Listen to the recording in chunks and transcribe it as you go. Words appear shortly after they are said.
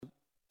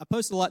I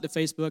post a lot to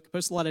Facebook. I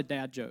post a lot of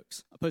dad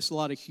jokes. I post a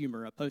lot of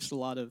humor. I post a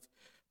lot of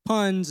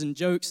puns and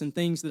jokes and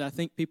things that I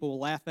think people will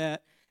laugh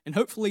at. And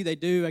hopefully they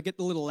do. I get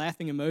the little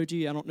laughing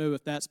emoji. I don't know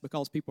if that's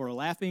because people are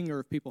laughing or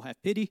if people have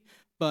pity,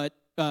 but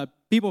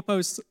people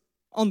post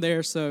on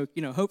there, so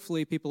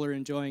hopefully people are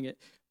enjoying it.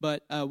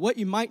 But what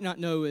you might not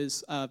know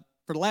is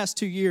for the last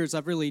 2 years,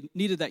 I've really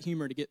needed that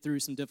humor to get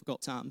through some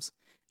difficult times.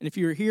 And if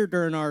you were here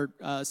during our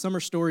Summer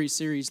Stories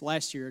series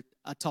last year,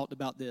 I talked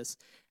about this.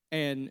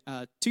 And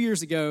 2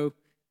 years ago,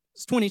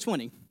 it's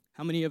 2020.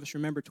 How many of us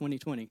remember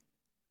 2020?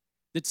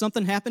 Did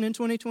something happen in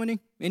 2020?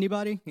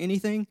 Anybody?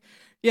 Anything?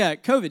 Yeah,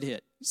 COVID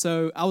hit.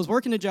 So I was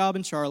working a job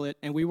in Charlotte,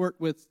 and we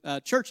worked with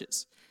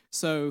churches.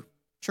 So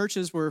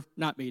churches were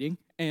not meeting.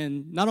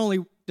 And not only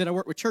did I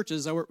work with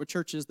churches, I worked with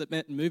churches that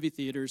met in movie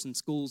theaters and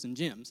schools and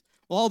gyms.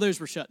 Well, all those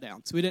were shut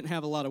down, so we didn't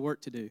have a lot of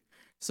work to do.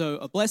 So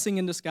a blessing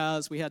in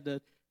disguise, we had to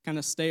kind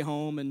of stay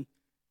home and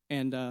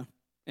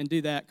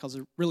do that because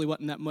there really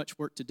wasn't that much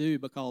work to do,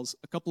 because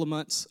a couple of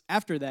months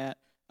after that,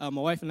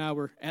 my wife and I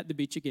were at the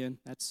beach again.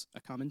 That's a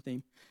common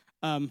theme.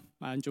 I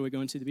enjoy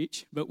going to the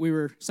beach. But we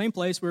were same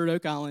place. We were at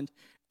Oak Island,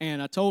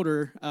 and I told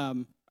her,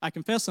 I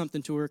confessed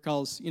something to her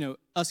because,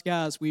 us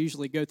guys, we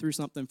usually go through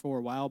something for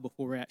a while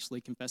before we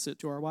actually confess it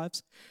to our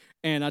wives.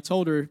 And I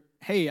told her,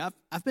 hey,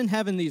 I've been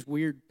having these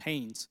weird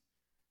pains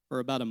for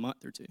about a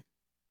month or two.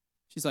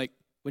 She's like,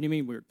 what do you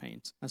mean weird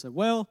pains? I said,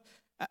 well,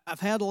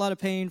 I've had a lot of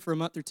pain for a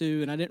month or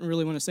two, and I didn't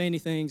really want to say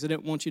anything because I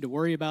didn't want you to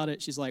worry about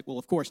it. She's like, well,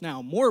 of course, now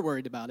I'm more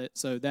worried about it,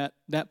 so that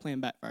plan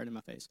backfired in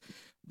my face.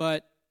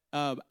 But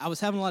I was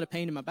having a lot of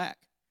pain in my back,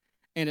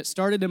 and it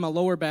started in my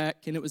lower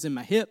back, and it was in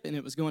my hip, and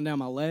it was going down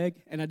my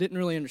leg, and I didn't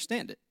really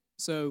understand it.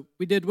 So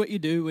we did what you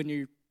do when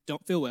you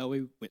don't feel well.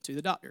 We went to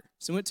the doctor.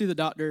 So we went to the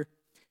doctor,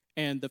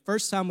 and the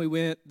first time we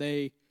went,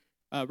 they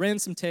ran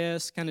some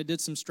tests, kind of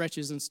did some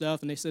stretches and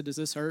stuff, and they said, does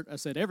this hurt? I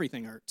said,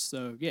 everything hurts.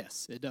 So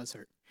yes, it does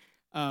hurt.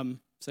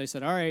 So they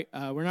said, all right,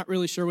 we're not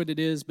really sure what it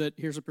is, but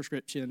here's a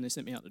prescription. And they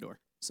sent me out the door.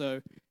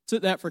 So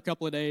took that for a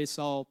couple of days,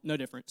 saw no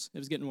difference. It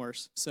was getting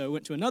worse. So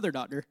went to another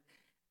doctor,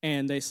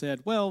 and they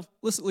said, well,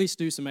 let's at least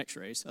do some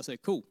x-rays. I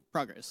said, cool,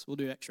 progress. We'll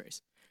do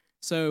x-rays.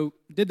 So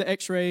did the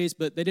x-rays,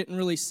 but they didn't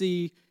really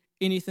see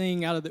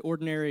anything out of the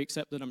ordinary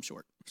except that I'm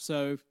short.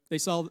 So they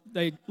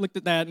looked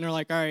at that, and they're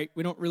like, all right,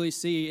 we don't really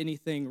see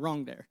anything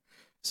wrong there.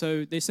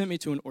 So they sent me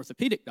to an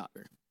orthopedic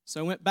doctor.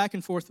 So I went back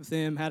and forth with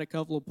him, had a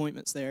couple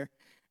appointments there.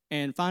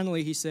 And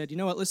finally, he said, you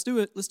know what, let's do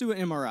it. Let's do an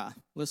MRI.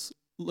 Let's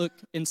look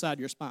inside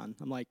your spine.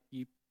 I'm like,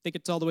 you think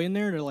it's all the way in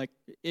there? And they're like,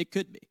 it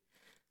could be.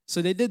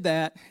 So they did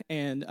that,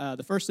 and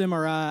the first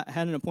MRI, I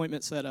had an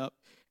appointment set up,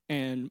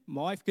 and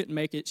my wife couldn't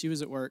make it. She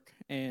was at work,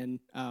 and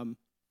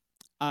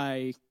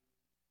they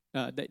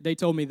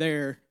told me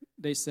there,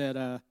 they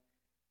said,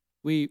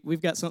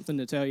 we've got something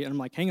to tell you. And I'm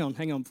like, hang on.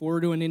 Before we're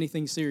doing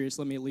anything serious,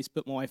 let me at least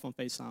put my wife on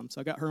FaceTime.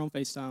 So I got her on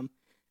FaceTime,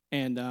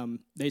 and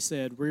they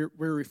said, we're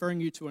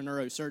referring you to a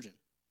neurosurgeon.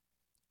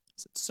 I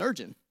said,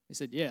 surgeon? They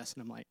said, yes.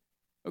 And I'm like,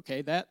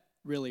 okay, that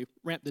really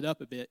ramped it up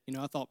a bit.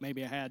 I thought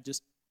maybe I had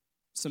just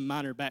some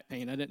minor back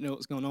pain. I didn't know what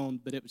was going on,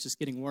 but it was just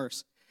getting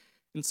worse.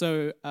 And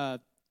so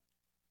got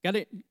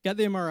the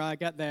MRI,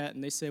 got that,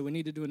 and they said we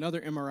need to do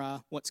another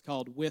MRI, what's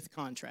called with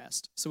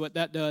contrast. So what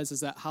that does is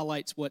that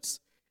highlights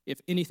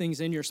if anything's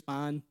in your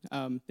spine,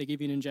 they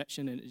give you an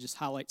injection, and it just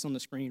highlights on the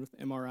screen with the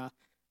MRI.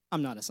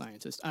 I'm not a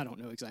scientist. I don't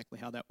know exactly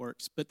how that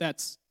works, but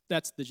that's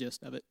the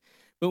gist of it.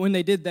 But when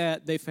they did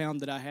that, they found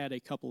that I had a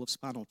couple of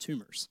spinal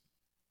tumors.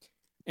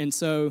 And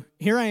so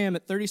here I am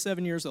at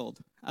 37 years old.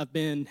 I've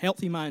been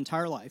healthy my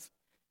entire life,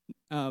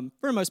 for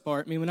the most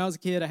part. I mean, when I was a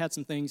kid, I had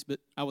some things, but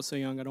I was so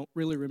young, I don't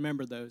really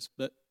remember those.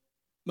 But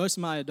most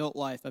of my adult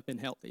life, I've been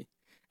healthy.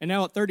 And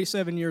now at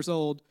 37 years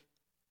old,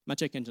 my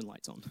check engine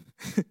light's on.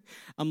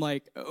 I'm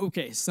like,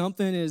 okay,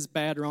 something is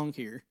bad wrong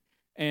here.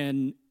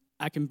 And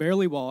I can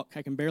barely walk.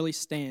 I can barely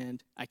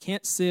stand. I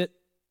can't sit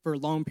for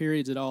long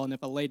periods at all. And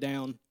if I lay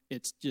down,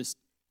 it's just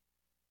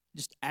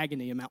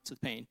agony amounts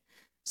of pain.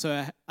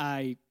 So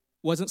I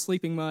wasn't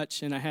sleeping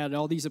much, and I had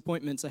all these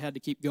appointments I had to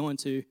keep going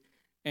to.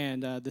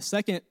 And the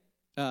second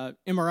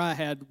MRI I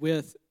had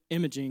with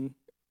imaging,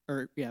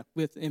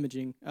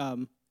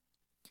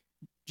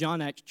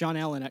 John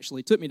Allen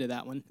actually took me to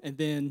that one. And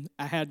then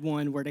I had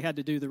one where they had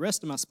to do the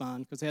rest of my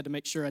spine because they had to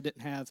make sure I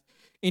didn't have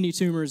any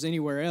tumors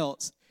anywhere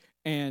else.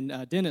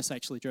 And Dennis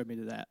actually drove me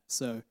to that.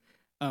 So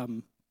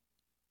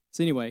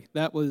anyway,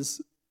 that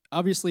was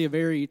obviously a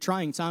very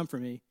trying time for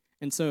me.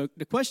 And so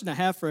the question I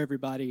have for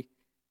everybody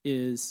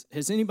is,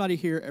 has anybody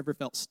here ever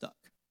felt stuck?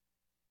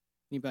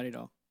 Anybody at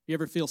all? You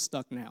ever feel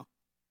stuck now?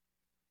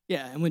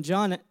 Yeah, and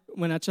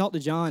when I talked to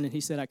John and he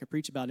said I could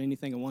preach about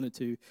anything I wanted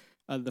to,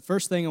 the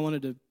first thing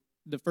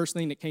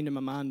that came to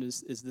my mind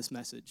is this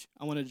message.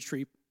 I wanted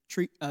to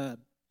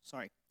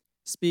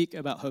speak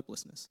about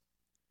hopelessness,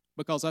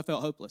 because I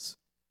felt hopeless.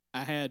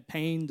 I had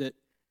pain that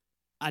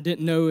I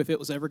didn't know if it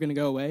was ever going to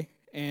go away.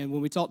 And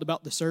when we talked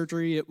about the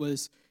surgery, it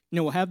was,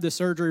 we'll have the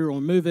surgery, we'll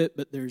remove it,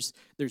 but there's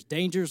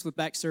dangers with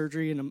back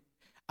surgery, and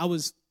I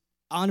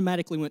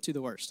automatically went to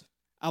the worst.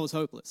 I was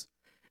hopeless.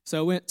 So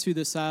I went to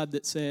the side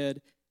that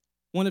said,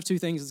 one of two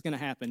things is going to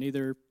happen.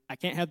 Either I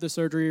can't have the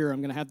surgery, or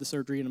I'm going to have the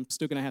surgery and I'm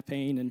still going to have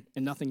pain,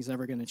 and nothing's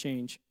ever going to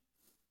change.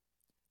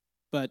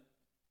 But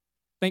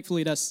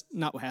thankfully, that's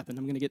not what happened.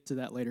 I'm going to get to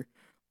that later.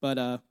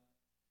 But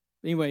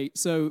anyway,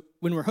 so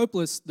when we're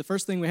hopeless, the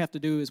first thing we have to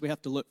do is we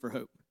have to look for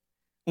hope.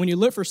 When you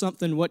look for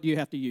something, what do you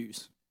have to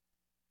use?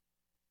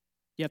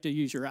 You have to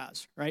use your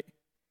eyes, right?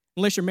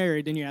 Unless you're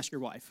married, then you ask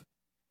your wife.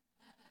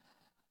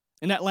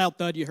 And that loud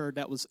thud you heard,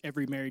 that was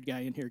every married guy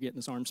in here getting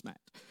his arm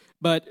smacked.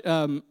 But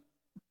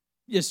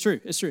it's true.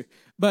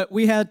 But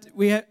we had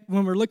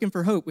when we're looking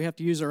for hope, we have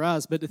to use our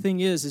eyes. But the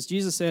thing is, as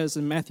Jesus says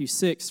in Matthew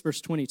 6,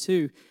 verse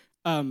 22,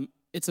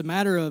 it's a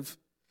matter of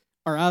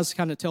our eyes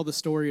kind of tell the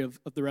story of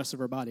the rest of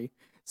our body.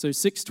 So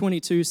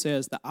 6:22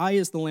 says, the eye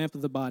is the lamp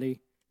of the body.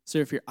 So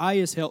if your eye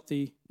is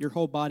healthy, your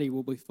whole body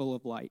will be full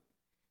of light.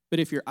 But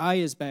if your eye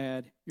is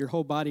bad, your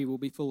whole body will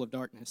be full of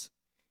darkness.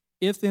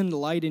 If then the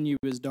light in you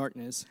is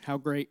darkness, how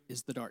great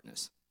is the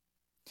darkness?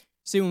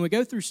 See, when we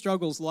go through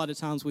struggles, a lot of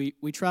times we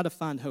try to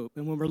find hope.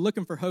 And when we're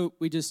looking for hope,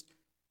 we just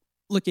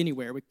look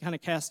anywhere. We kind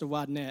of cast a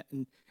wide net.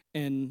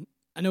 And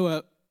I know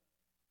a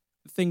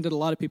thing that a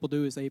lot of people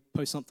do is they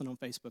post something on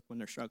Facebook when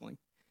they're struggling.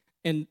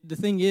 And the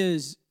thing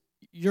is,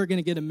 you're going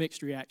to get a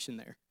mixed reaction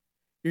there.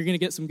 You're going to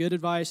get some good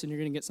advice and you're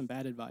going to get some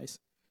bad advice.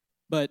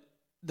 But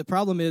the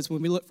problem is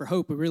when we look for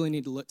hope, we really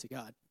need to look to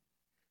God.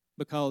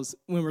 Because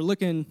when we're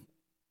looking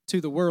to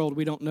the world,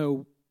 we don't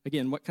know,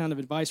 again, what kind of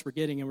advice we're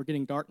getting, and we're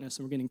getting darkness,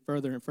 and we're getting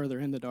further and further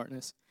in the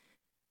darkness.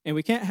 And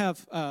we can't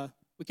have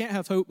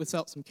hope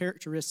without some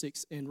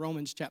characteristics in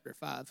Romans chapter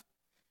 5.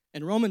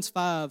 And Romans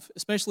 5,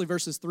 especially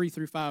verses 3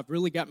 through 5,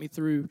 really got me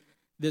through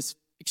this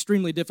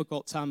extremely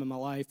difficult time in my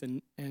life.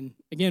 And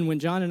again, when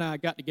John and I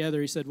got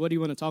together, he said, what do you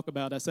want to talk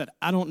about? I said,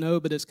 I don't know,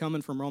 but it's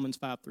coming from Romans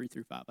 5, 3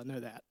 through 5. I know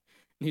that.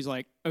 And he's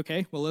like,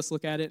 okay, well, let's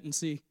look at it and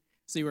see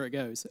where it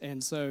goes.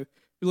 And so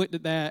we looked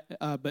at that,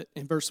 but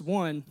in verse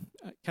 1,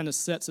 kind of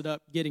sets it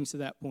up getting to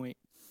that point.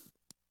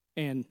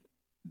 And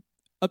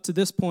up to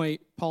this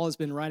point, Paul has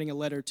been writing a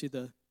letter to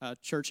the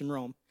church in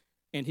Rome,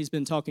 and he's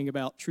been talking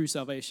about true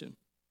salvation.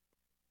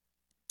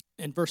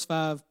 In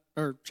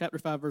chapter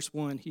 5, verse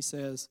 1, he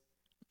says,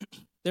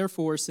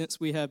 therefore, since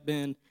we have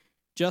been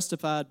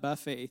justified by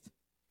faith,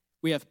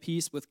 we have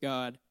peace with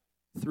God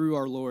through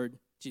our Lord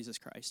Jesus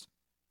Christ.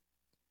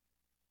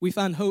 We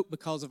find hope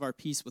because of our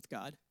peace with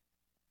God.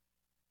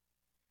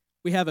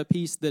 We have a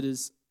peace that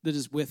is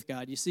with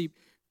God. You see,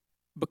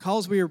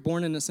 because we were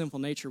born in a sinful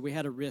nature, we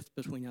had a rift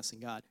between us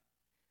and God.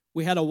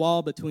 We had a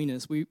wall between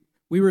us. We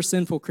were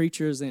sinful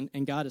creatures,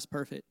 and God is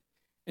perfect.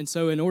 And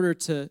so in order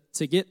to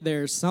get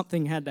there,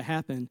 something had to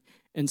happen.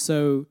 And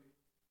so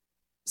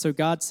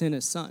God sent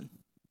his son.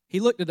 He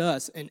looked at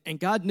us, and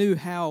God knew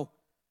how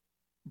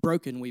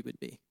broken we would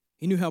be.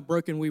 He knew how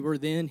broken we were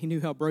then. He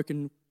knew how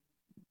broken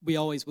we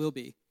always will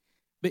be.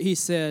 But he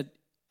said,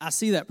 I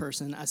see that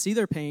person. I see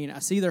their pain. I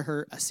see their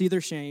hurt. I see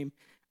their shame.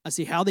 I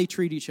see how they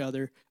treat each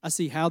other. I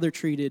see how they're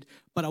treated.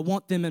 But I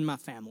want them in my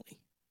family.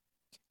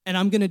 And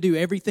I'm going to do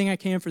everything I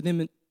can for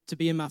them to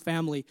be in my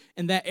family.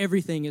 And that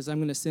everything is I'm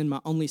going to send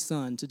my only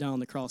son to die on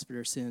the cross for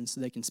their sins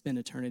so they can spend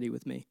eternity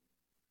with me.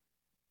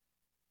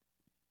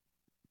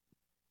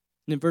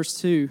 And in verse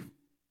 2,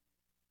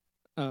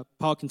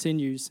 Paul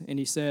continues, and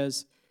he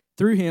says,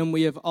 through him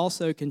we have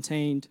also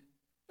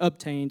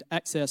obtained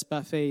access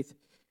by faith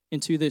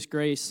into this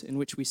grace in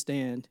which we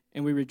stand,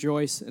 and we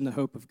rejoice in the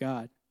hope of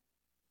God.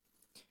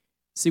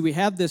 See, we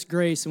have this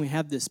grace and we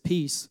have this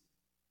peace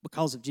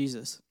because of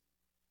Jesus.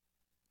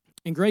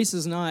 And grace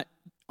is not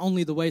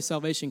only the way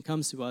salvation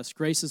comes to us.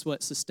 Grace is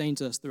what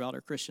sustains us throughout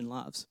our Christian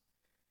lives.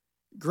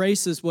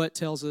 Grace is what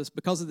tells us,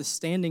 because of the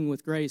standing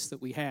with grace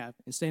that we have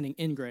and standing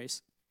in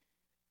grace,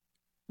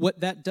 what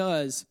that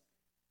does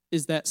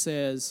is that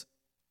says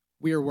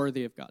we are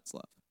worthy of God's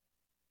love.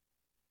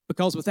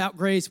 Because without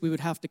grace, we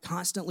would have to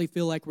constantly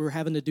feel like we were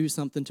having to do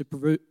something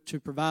to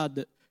provide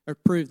that, or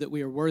prove that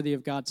we are worthy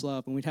of God's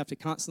love. And we'd have to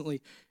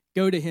constantly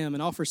go to him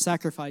and offer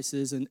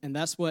sacrifices, and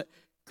that's what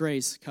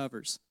grace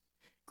covers.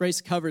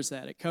 Grace covers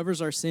that. It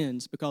covers our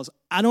sins, because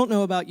I don't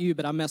know about you,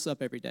 but I mess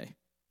up every day.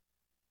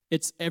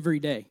 It's every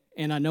day,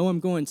 and I know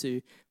I'm going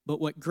to, but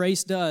what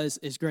grace does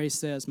is grace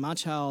says, my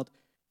child,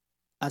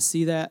 I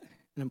see that,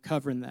 and I'm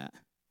covering that.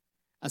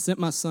 I sent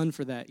my son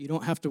for that. You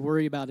don't have to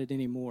worry about it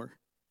anymore.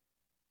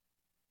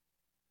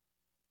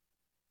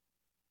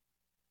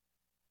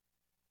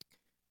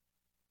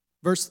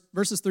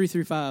 Verses 3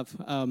 through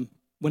 5,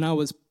 when I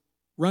was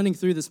running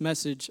through this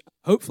message,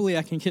 hopefully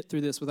I can get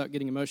through this without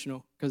getting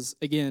emotional, because,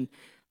 again,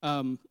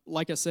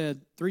 like I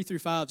said, 3 through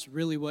 5 is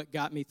really what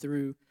got me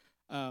through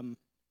a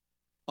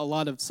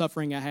lot of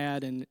suffering I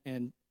had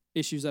and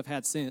issues I've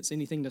had since.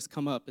 Anything that's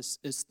come up is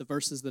the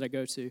verses that I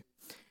go to.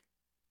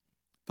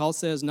 Paul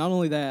says, not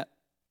only that,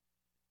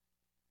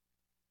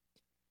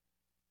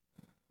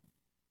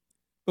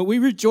 but we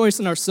rejoice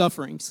in our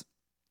sufferings,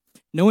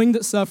 knowing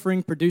that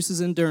suffering produces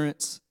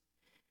endurance,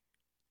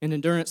 and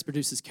endurance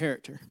produces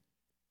character.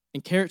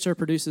 And character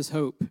produces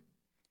hope.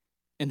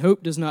 And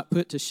hope does not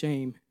put to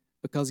shame,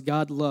 because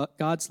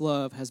God's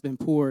love has been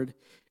poured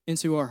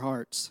into our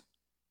hearts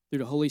through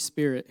the Holy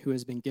Spirit who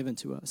has been given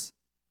to us.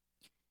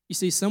 You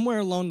see, somewhere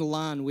along the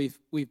line, we've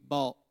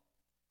bought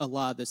a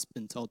lie that's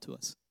been told to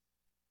us.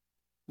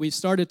 We've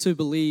started to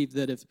believe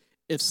that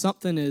if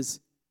something is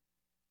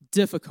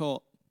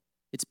difficult,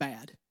 it's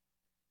bad.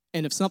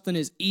 And if something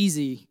is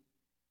easy,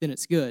 then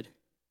it's good.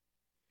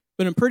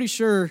 But I'm pretty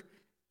sure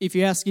if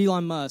you ask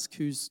Elon Musk,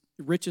 who's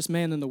the richest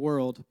man in the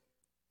world,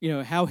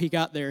 how he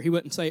got there, he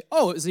wouldn't say,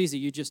 oh, it was easy,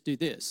 you just do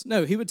this.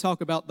 No, he would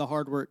talk about the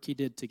hard work he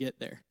did to get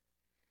there.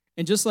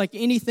 And just like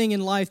anything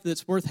in life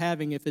that's worth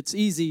having, if it's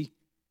easy,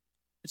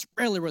 it's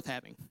rarely worth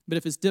having. But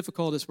if it's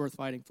difficult, it's worth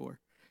fighting for.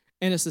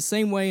 And it's the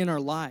same way in our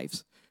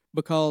lives,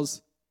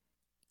 because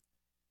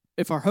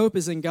if our hope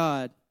is in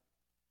God,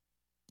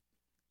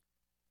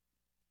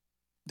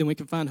 then we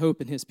can find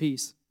hope in his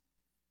peace.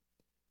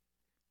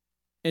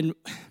 And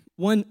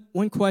one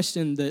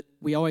question that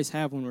we always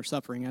have when we're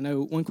suffering, I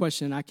know one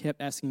question I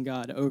kept asking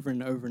God over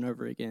and over and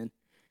over again,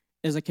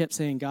 is I kept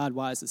saying, God,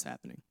 why is this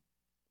happening?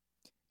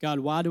 God,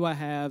 why do I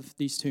have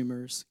these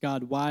tumors?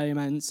 God, why am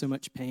I in so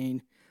much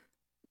pain?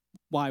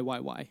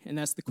 Why? And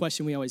that's the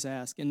question we always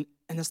ask. And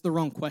that's the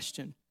wrong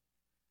question.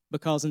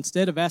 Because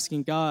instead of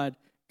asking God,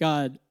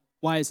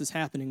 why is this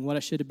happening? What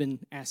I should have been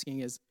asking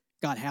is,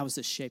 God, how is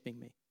this shaping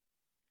me?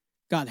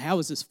 God, how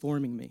is this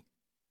forming me?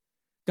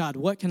 God,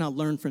 what can I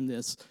learn from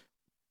this?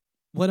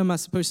 What am I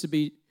supposed to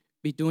be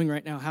doing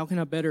right now? How can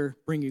I better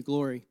bring you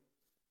glory?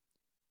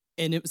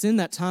 And it was in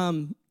that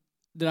time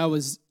that I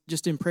was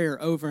just in prayer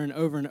over and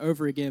over and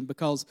over again,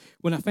 because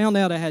when I found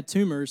out I had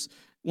tumors,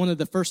 one of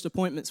the first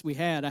appointments we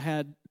had, I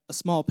had a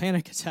small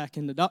panic attack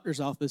in the doctor's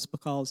office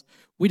because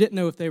we didn't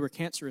know if they were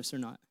cancerous or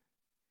not.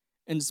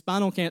 And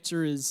spinal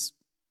cancer is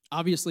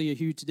obviously a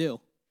huge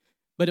deal,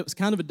 but it was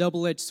kind of a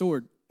double-edged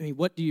sword. I mean,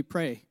 what do you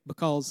pray?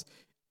 Because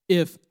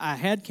if I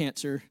had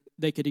cancer,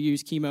 they could have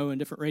used chemo and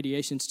different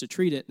radiations to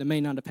treat it. They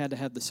may not have had to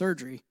have the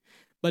surgery.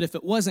 But if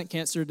it wasn't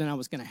cancer, then I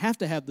was going to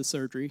have the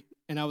surgery,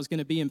 and I was going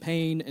to be in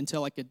pain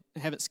until I could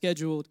have it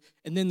scheduled,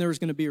 and then there was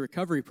going to be a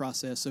recovery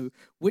process. So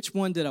which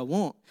one did I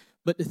want?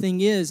 But the thing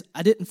is,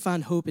 I didn't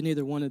find hope in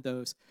either one of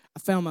those. I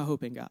found my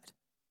hope in God.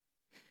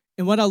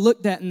 And what I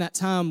looked at in that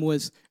time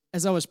was,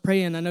 as I was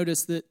praying, I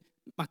noticed that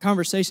my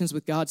conversations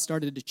with God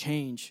started to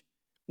change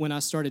when I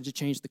started to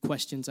change the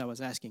questions I was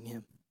asking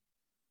him.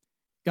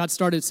 God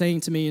started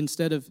saying to me,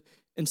 instead of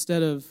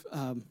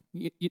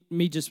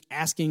me just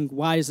asking,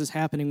 why is this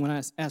happening, when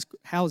I ask,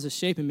 how is this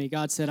shaping me,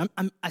 God said,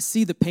 I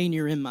see the pain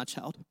you're in, my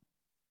child.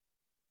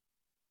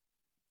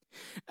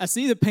 I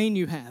see the pain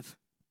you have,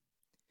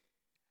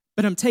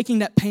 but I'm taking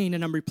that pain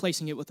and I'm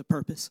replacing it with a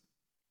purpose.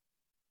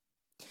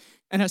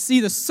 And I see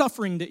the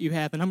suffering that you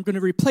have, and I'm going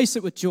to replace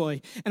it with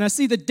joy. And I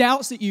see the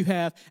doubts that you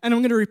have, and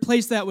I'm going to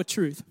replace that with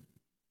truth.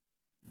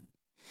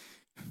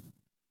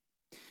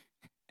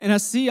 And I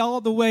see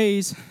all the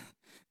ways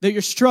that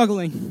you're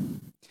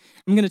struggling.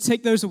 I'm going to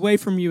take those away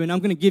from you, and I'm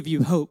going to give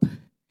you hope.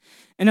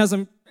 And as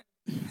I'm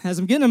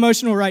getting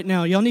emotional right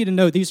now, y'all need to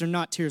know these are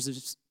not tears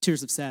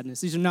of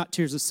sadness. These are not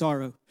tears of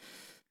sorrow.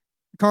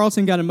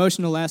 Carlton got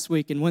emotional last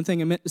week, and one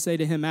thing I meant to say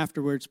to him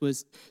afterwards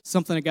was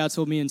something that God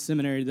told me in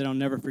seminary that I'll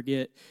never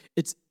forget.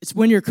 It's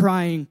when you're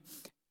crying,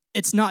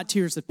 it's not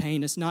tears of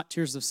pain, it's not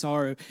tears of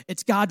sorrow.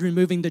 It's God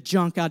removing the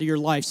junk out of your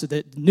life so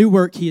that the new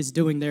work he is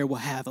doing there will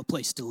have a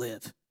place to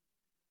live.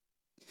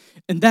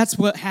 And that's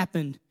what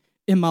happened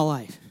in my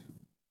life.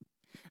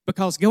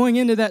 Because going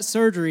into that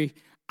surgery,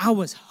 I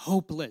was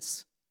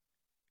hopeless.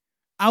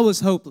 I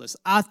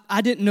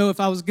I didn't know if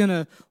I was going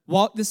to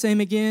walk the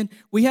same again.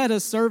 We had a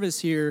service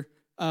here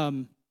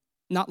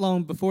not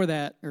long before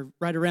that, or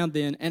right around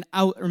then,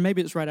 or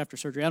maybe it was right after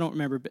surgery. I don't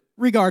remember. But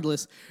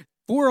regardless,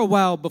 for a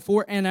while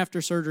before and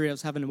after surgery, I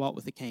was having to walk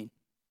with a cane.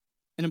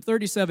 And I'm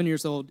 37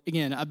 years old.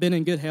 Again, I've been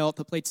in good health.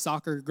 I played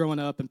soccer growing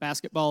up, and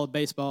basketball and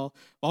baseball.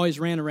 Always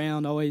ran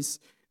around, always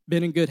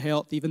been in good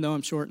health, even though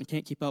I'm short and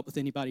can't keep up with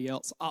anybody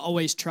else. I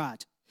always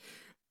tried.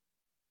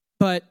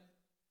 But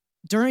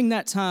during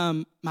that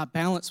time, my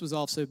balance was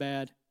off so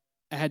bad,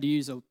 I had to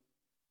use a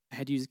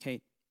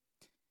cane.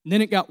 And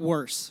then it got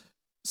worse.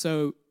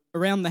 So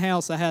around the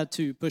house, I had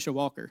to push a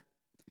walker.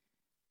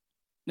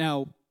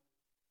 Now,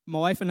 my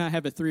wife and I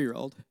have a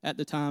 3-year-old. At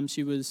the time,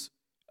 she was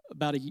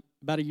about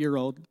a year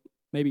old,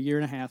 maybe a year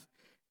and a half,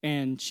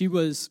 and she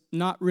was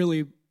not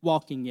really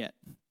walking yet.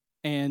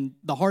 And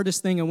the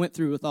hardest thing I went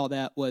through with all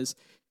that was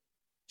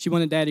she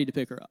wanted Daddy to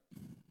pick her up,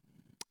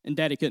 and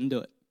Daddy couldn't do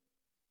it.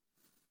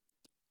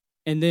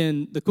 And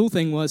then the cool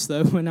thing was,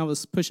 though, when I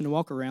was pushing the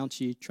walker around,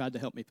 she tried to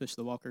help me push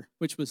the walker,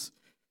 which was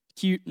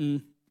cute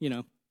and,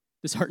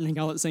 disheartening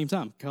all at the same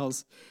time,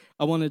 because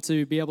I wanted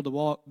to be able to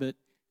walk, but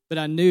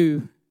I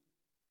knew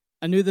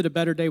that a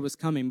better day was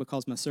coming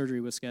because my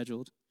surgery was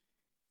scheduled.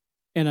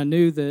 And I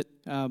knew that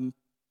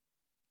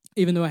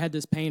even though I had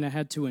this pain I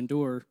had to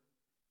endure,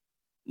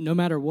 no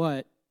matter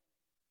what,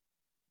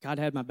 God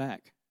had my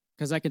back,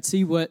 because I could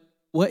see what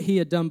he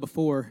had done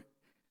before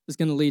was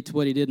going to lead to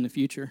what he did in the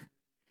future.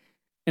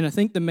 And I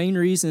think the main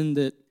reason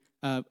that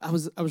I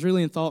was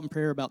really in thought and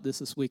prayer about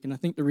this week, and I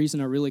think the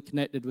reason I really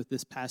connected with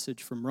this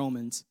passage from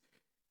Romans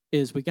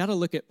is we got to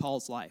look at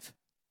Paul's life.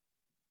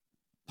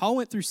 Paul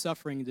went through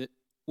suffering that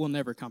we'll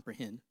never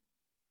comprehend.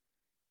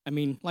 I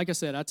mean, like I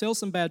said, I tell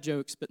some bad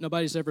jokes, but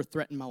nobody's ever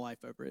threatened my life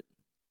over it.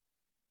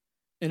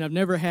 And I've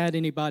never had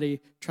anybody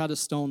try to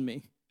stone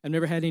me. I've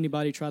never had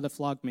anybody try to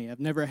flog me. I've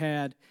never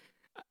had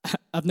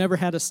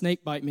a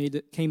snake bite me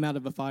that came out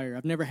of a fire.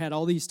 I've never had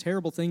all these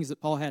terrible things that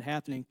Paul had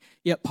happening,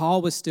 yet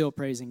Paul was still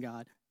praising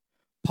God.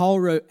 Paul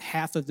wrote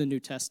half of the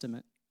New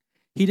Testament.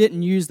 He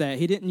didn't use that.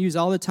 He didn't use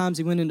all the times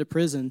he went into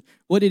prison.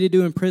 What did he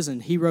do in prison?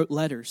 He wrote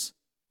letters.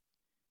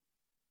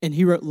 And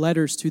he wrote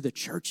letters to the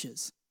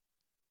churches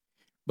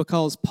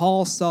because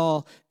Paul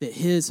saw that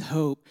his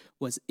hope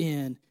was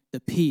in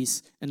the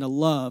peace and the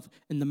love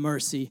and the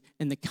mercy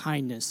and the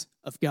kindness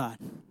of God.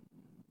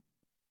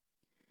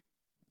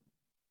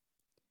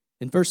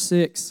 In verse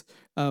 6,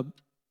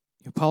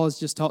 Paul has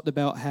just talked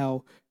about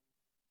how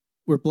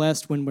we're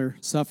blessed when we're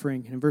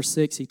suffering. And in verse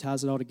 6, he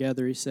ties it all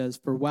together. He says,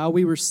 "For while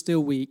we were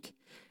still weak,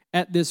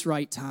 at this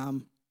right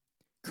time,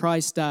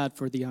 Christ died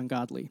for the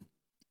ungodly.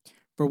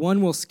 For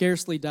one will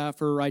scarcely die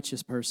for a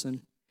righteous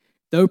person,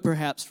 though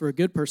perhaps for a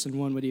good person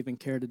one would even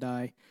care to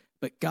die.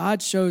 But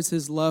God shows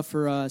his love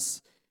for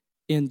us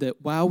in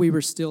that while we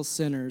were still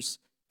sinners,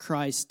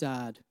 Christ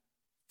died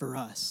for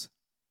us."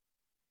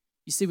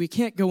 You see, we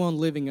can't go on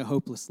living a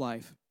hopeless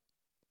life.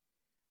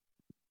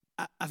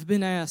 I've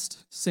been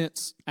asked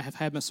since I have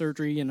had my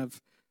surgery and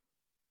I've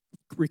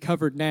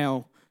recovered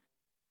now,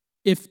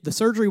 if the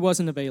surgery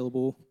wasn't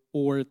available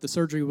or if the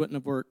surgery wouldn't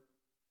have worked,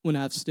 when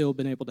I've still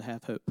been able to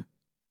have hope.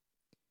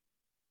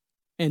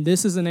 And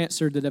this is an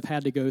answer that I've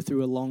had to go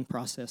through a long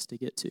process to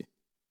get to.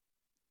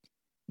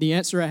 The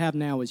answer I have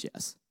now is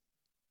yes.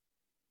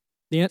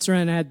 The answer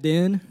I had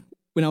then,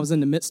 when I was in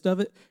the midst of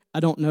it,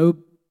 I don't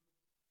know,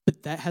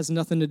 but that has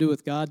nothing to do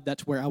with God.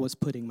 That's where I was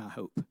putting my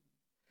hope.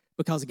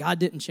 Because God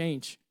didn't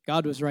change.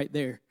 God was right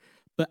there.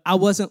 But I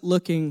wasn't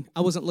looking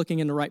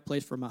in the right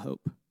place for my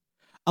hope.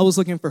 I was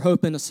looking for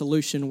hope in a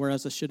solution,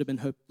 whereas I should have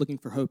been looking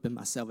for hope in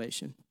my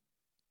salvation.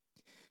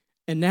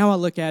 And now I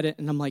look at it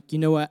and I'm like, you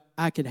know what?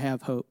 I could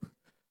have hope.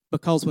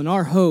 Because when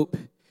our hope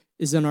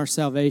is in our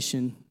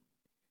salvation,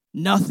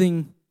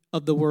 nothing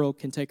of the world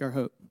can take our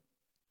hope.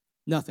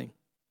 Nothing.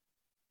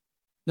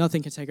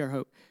 Nothing can take our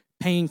hope.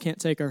 Pain can't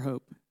take our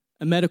hope.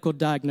 A medical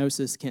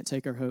diagnosis can't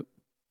take our hope.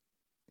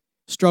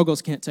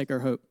 Struggles can't take our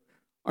hope.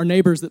 Our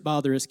neighbors that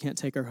bother us can't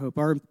take our hope.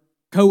 Our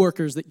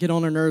coworkers that get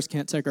on our nerves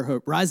can't take our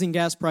hope. Rising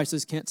gas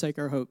prices can't take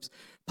our hopes.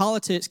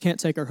 Politics can't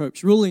take our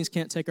hopes. Rulings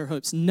can't take our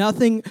hopes.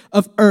 Nothing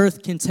of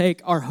earth can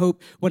take our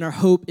hope when our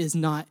hope is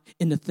not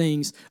in the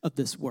things of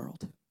this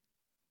world.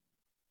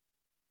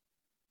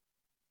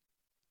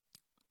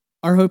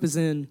 Our hope is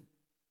in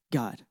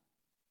God.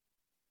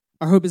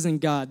 Our hope is in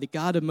God, the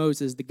God of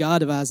Moses, the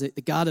God of Isaac,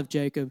 the God of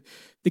Jacob,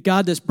 the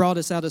God that's brought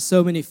us out of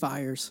so many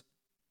fires,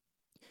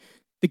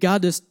 the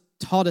God that's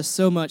taught us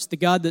so much, the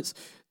God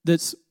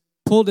that's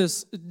pulled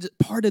us,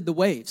 parted the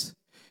waves.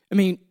 I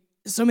mean,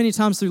 so many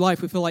times through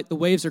life we feel like the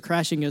waves are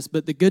crashing us,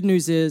 but the good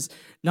news is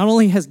not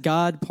only has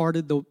God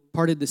parted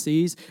the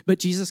seas, but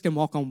Jesus can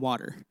walk on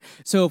water.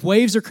 So if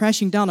waves are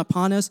crashing down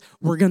upon us,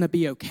 we're going to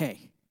be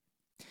okay.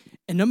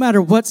 And no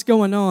matter what's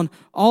going on,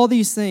 all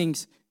these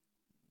things,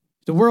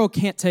 the world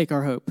can't take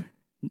our hope.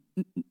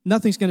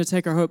 Nothing's going to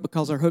take our hope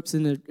because our hope's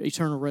in the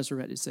eternal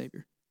resurrected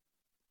Savior.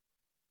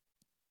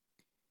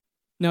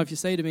 Now, if you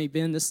say to me,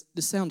 Ben, this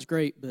sounds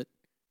great, but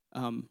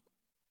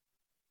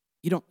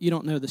you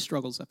don't know the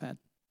struggles I've had.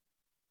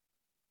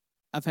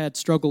 I've had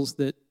struggles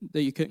that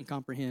you couldn't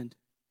comprehend.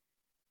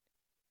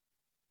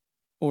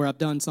 Or I've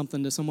done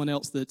something to someone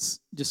else that's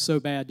just so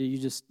bad that you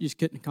just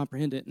couldn't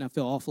comprehend it, and I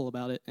feel awful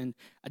about it, and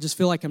I just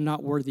feel like I'm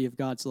not worthy of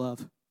God's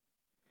love.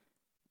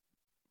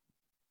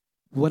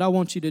 What I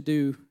want you to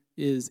do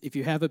is, if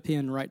you have a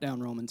pen, write down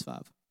Romans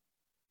 5.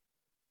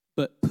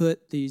 But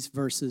put these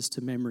verses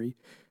to memory,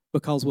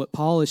 because what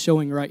Paul is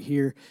showing right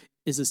here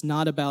is it's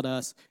not about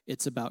us,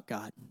 it's about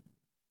God.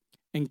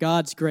 And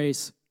God's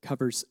grace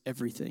covers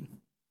everything.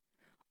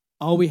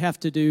 All we have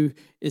to do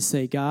is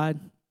say, God,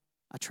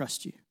 I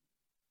trust you.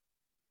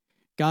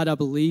 God, I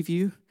believe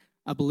you.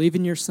 I believe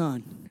in your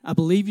Son. I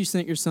believe you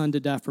sent your Son to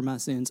die for my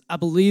sins. I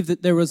believe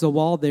that there was a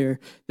wall there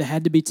that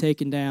had to be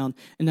taken down.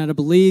 And I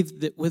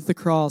believe that with the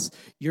cross,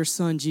 your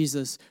Son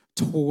Jesus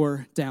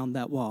tore down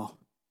that wall.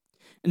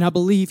 And I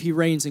believe he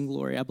reigns in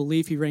glory. I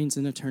believe he reigns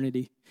in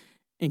eternity.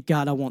 And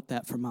God, I want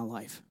that for my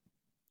life.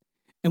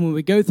 And when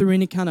we go through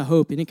any kind of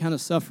hope, any kind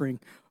of suffering,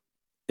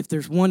 if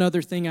there's one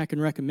other thing I can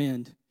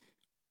recommend,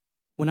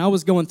 when I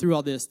was going through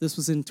all this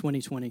was in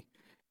 2020.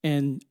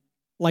 And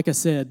like I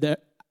said,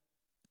 that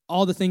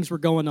all the things were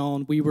going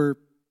on. We were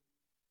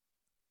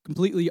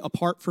completely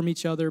apart from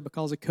each other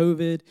because of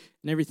COVID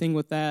and everything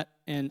with that,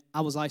 and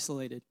I was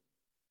isolated.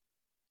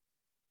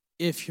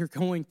 If you're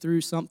going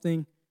through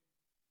something,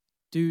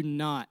 do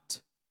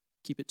not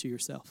keep it to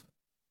yourself.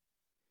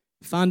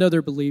 Find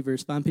other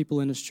believers, find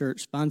people in this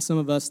church, find some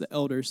of us, the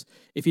elders.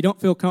 If you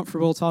don't feel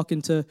comfortable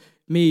talking to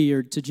me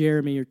or to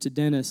Jeremy or to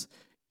Dennis,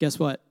 guess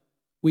what?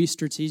 We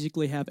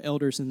strategically have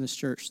elders in this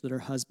church that are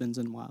husbands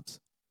and wives.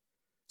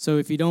 So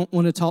if you don't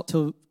want to talk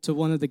to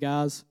one of the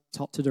guys,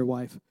 talk to their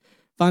wife.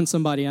 Find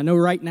somebody. I know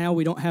right now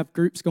we don't have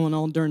groups going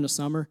on during the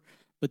summer,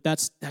 but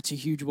that's a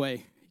huge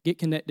way. Get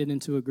connected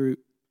into a group.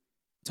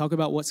 Talk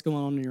about what's going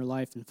on in your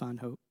life and find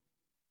hope.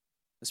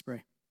 Let's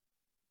pray.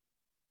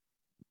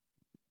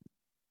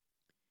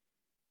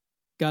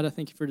 God, I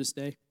thank you for this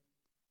day.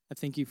 I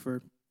thank you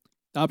for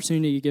the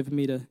opportunity you've given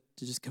me to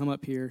just come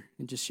up here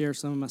and just share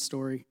some of my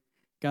story.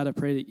 God, I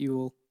pray that you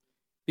will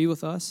be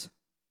with us.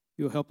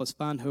 You will help us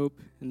find hope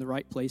in the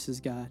right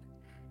places, God.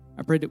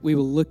 I pray that we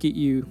will look at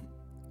you.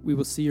 We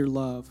will see your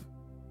love.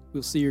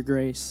 We'll see your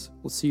grace.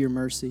 We'll see your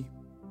mercy.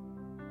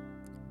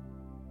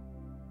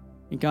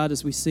 And God,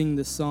 as we sing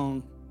this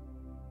song,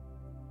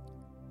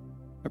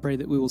 I pray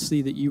that we will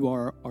see that you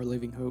are our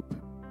living hope.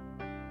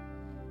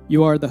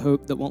 You are the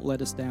hope that won't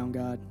let us down,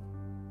 God.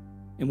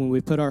 And when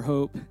we put our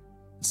hope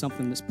in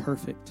something that's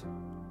perfect,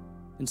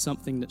 in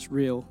something that's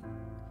real,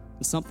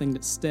 in something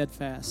that's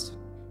steadfast,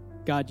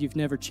 God, you've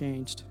never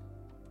changed.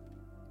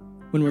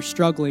 When we're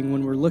struggling,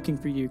 when we're looking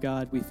for you,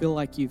 God, we feel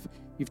like you've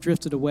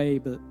drifted away,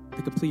 but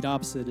the complete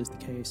opposite is the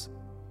case.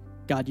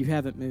 God, you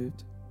haven't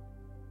moved.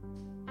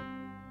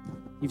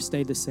 You've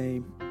stayed the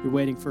same. You're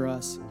waiting for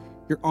us.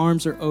 Your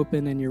arms are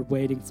open and you're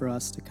waiting for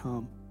us to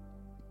come.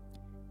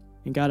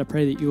 And God, I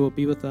pray that you will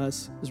be with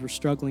us as we're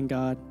struggling,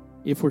 God,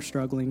 if we're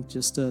struggling,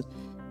 just to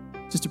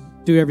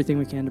do everything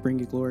we can to bring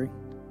you glory.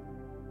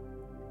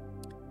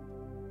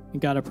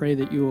 And God, I pray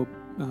that you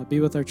will be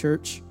with our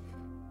church,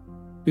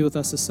 be with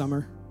us this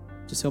summer.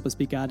 Just help us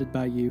be guided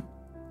by you.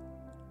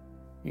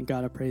 And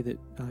God, I pray that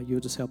you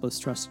will just help us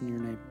trust in your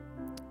name.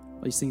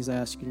 All these things I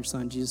ask in your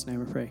Son, Jesus'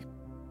 name I pray.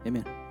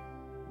 Amen.